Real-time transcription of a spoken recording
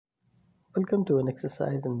Welcome to an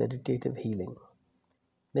exercise in meditative healing.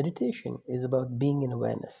 Meditation is about being in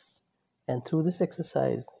awareness. And through this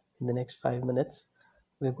exercise, in the next 5 minutes,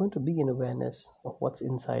 we're going to be in awareness of what's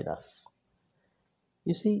inside us.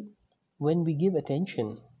 You see, when we give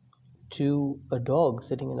attention to a dog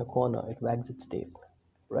sitting in a corner, it wags its tail,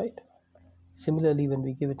 right? Similarly, when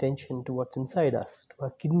we give attention to what's inside us, to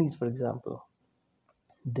our kidneys, for example,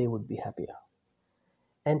 they would be happier.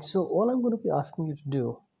 And so, all I'm going to be asking you to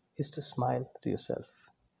do is to smile to yourself.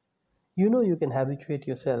 You can habituate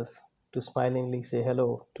yourself to smilingly say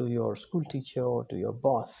hello to your school teacher or to your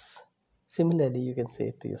boss. Similarly, you can say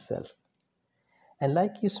it to yourself. And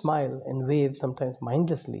like you smile and wave sometimes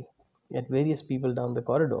mindlessly at various people down the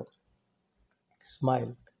corridor,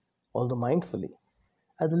 smile, although mindfully,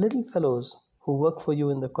 at the little fellows who work for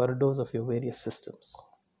you in the corridors of your various systems.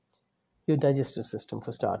 Your digestive system,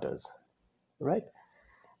 for starters, right?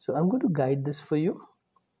 So I'm going to guide this for you,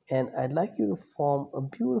 and I'd like you to form a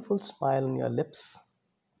beautiful smile on your lips,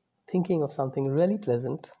 thinking of something really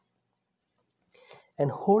pleasant,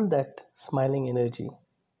 and hold that smiling energy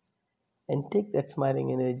and take that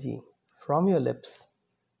smiling energy from your lips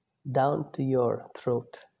down to your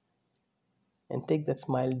throat, and take that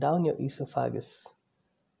smile down your esophagus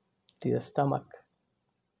to your stomach,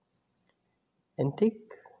 and take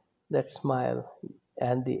that smile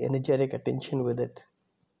and the energetic attention with it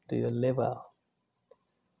to your liver,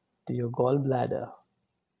 to your gallbladder,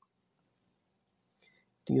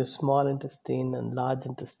 to your small intestine and large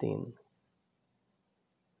intestine,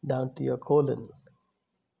 down to your colon,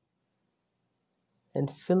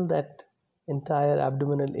 and fill that entire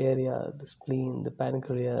abdominal area, the spleen, the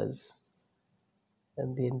pancreas,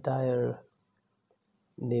 and the entire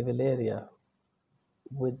navel area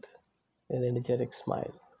with an energetic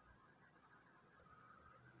smile.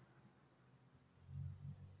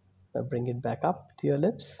 Now bring it back up to your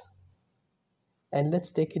lips, and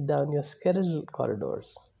let's take it down your skeletal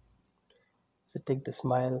corridors. So take the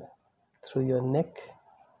smile through your neck,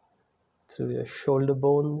 through your shoulder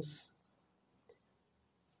bones,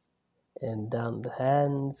 and down the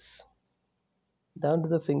hands, down to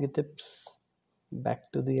the fingertips,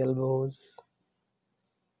 back to the elbows,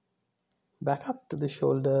 back up to the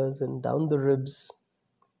shoulders and down the ribs.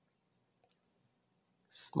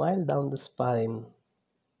 Smile down the spine,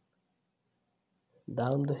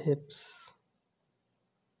 down the hips.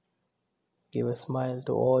 Give a smile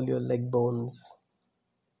to all your leg bones,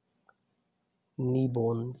 knee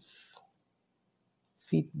bones,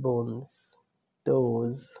 feet bones,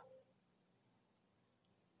 toes,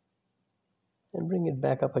 and bring it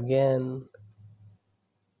back up again,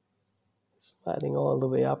 smiling all the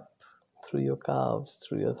way up through your calves,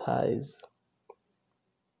 through your thighs,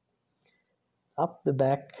 up the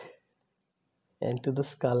back and to the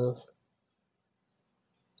skull,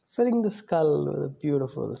 filling the skull with a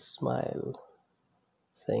beautiful smile,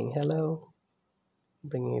 saying hello,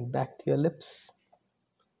 bringing it back to your lips,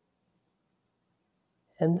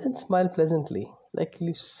 and then smile pleasantly, like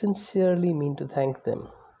you sincerely mean to thank them,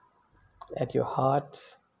 at your heart,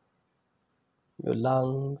 your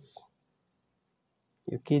lungs,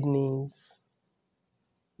 your kidneys,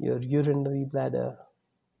 your urinary bladder,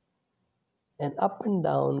 and up and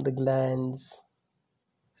down the glands,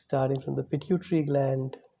 starting from the pituitary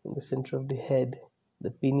gland in the center of the head, the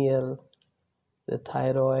pineal, the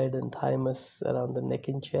thyroid and thymus around the neck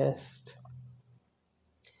and chest,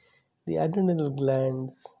 the adrenal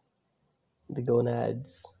glands, the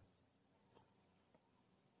gonads.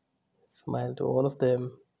 Smile to all of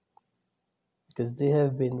them, because they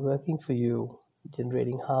have been working for you,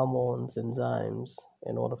 generating hormones, enzymes,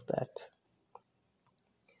 and all of that.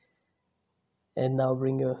 And now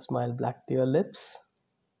bring your smile back to your lips.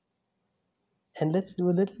 And let's do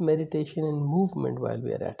a little meditation and movement while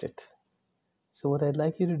we are at it. So what I'd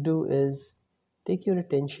like you to do is take your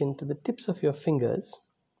attention to the tips of your fingers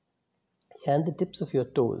and the tips of your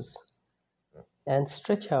toes, and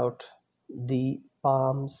stretch out the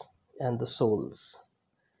palms and the soles.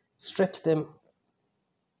 Stretch them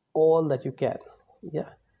all that you can. Yeah.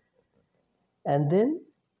 And then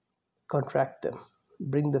contract them.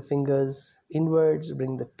 Bring the fingers inwards,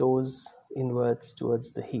 bring the toes inwards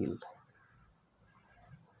towards the heel,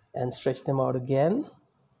 and stretch them out again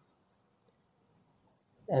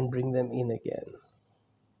and bring them in again.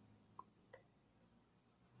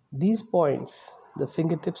 These points, the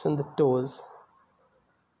fingertips and the toes,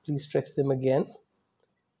 please stretch them again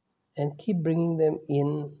and keep bringing them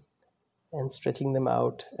in and stretching them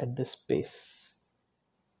out at this pace.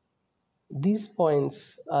 These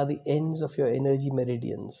points are the ends of your energy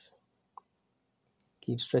meridians.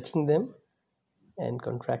 Keep stretching them and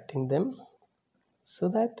contracting them so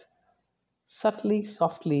that Subtly,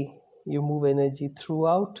 softly, you move energy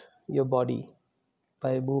throughout your body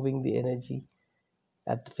by moving the energy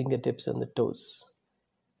at the fingertips and the toes.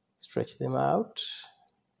 Stretch them out,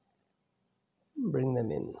 bring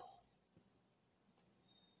them in.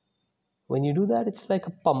 When you do that, it's like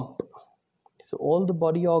a pump. So all the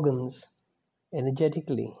body organs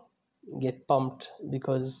energetically get pumped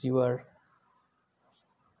because you are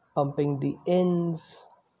pumping the ends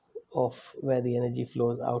of where the energy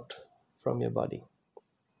flows out from your body.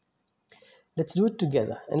 Let's do it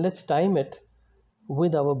together and let's time it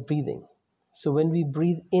with our breathing. So when we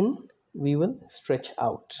breathe in, we will stretch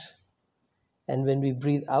out. And when we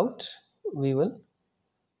breathe out, we will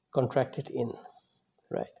contract it in,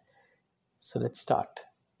 right? So let's start.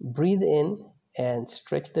 Breathe in and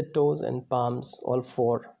stretch the toes and palms, all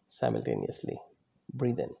four simultaneously.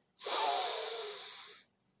 Breathe in.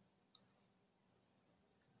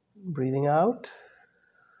 Breathing out,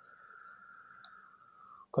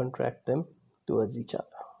 contract them towards each other.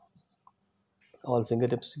 All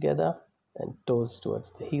fingertips together and toes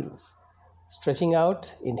towards the heels. Stretching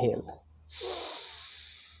out, inhale.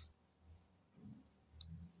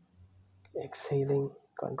 Exhaling,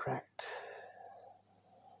 contract.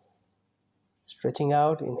 Stretching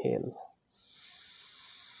out, inhale.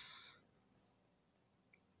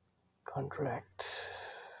 Contract.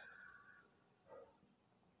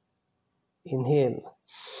 Inhale.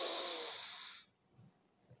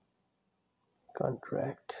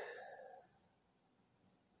 Contract.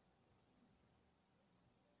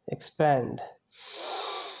 Expand.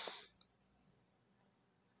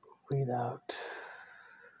 Breathe out.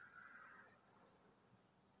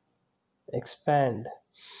 Expand.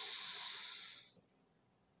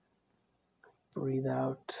 Breathe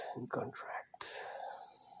out and contract.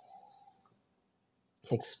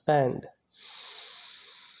 Expand.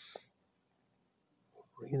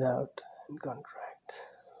 Breathe out and contract.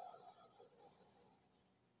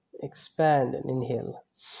 Expand and inhale.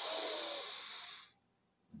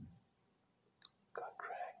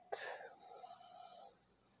 Contract.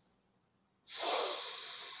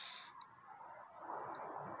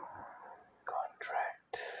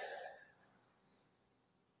 Contract.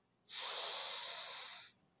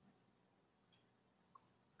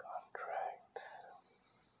 Contract.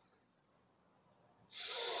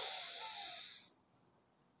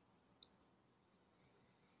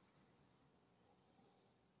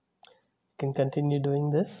 You can continue doing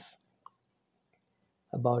this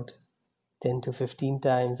about 10 to 15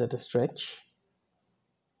 times at a stretch.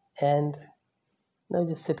 And now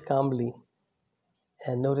just sit calmly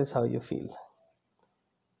and notice how you feel.